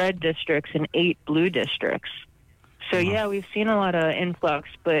 red districts and 8 blue districts. So, yeah, we've seen a lot of influx,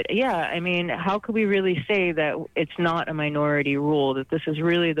 but, yeah, I mean, how could we really say that it's not a minority rule, that this is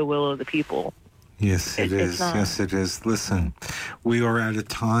really the will of the people? Yes, it is. Yes, it is. Listen, we are out of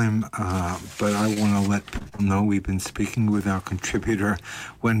time, but I want to let people know we've been speaking with our contributor,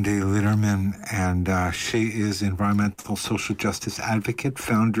 Wendy Litterman, and she is environmental social justice advocate,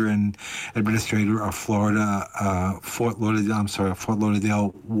 founder and administrator of Fort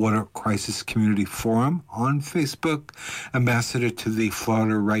Lauderdale Water Crisis Community Forum on Facebook, ambassador to the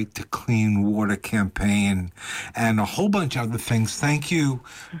Florida Right to Clean Water campaign, and a whole bunch of other things. Thank you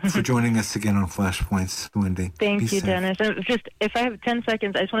for joining us again on Flashpoints, Wendy. Thank you, Dennis. And just, if I have 10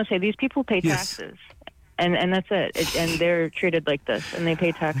 seconds, I just want to say these people pay taxes, and that's it. And they're treated like this, and they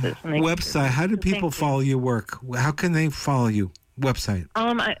pay taxes. And website. How do people follow your work? How can they follow you? Website.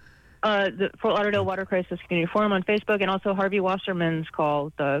 The Fort Lauderdale Water Crisis Community Forum on Facebook, and also Harvey Wasserman's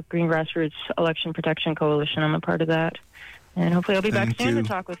call, the Green Grassroots Election Protection Coalition. I'm a part of that. And hopefully I'll be back soon to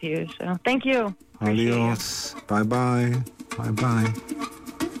talk with you. So thank you. Adios. Bye-bye. Bye-bye.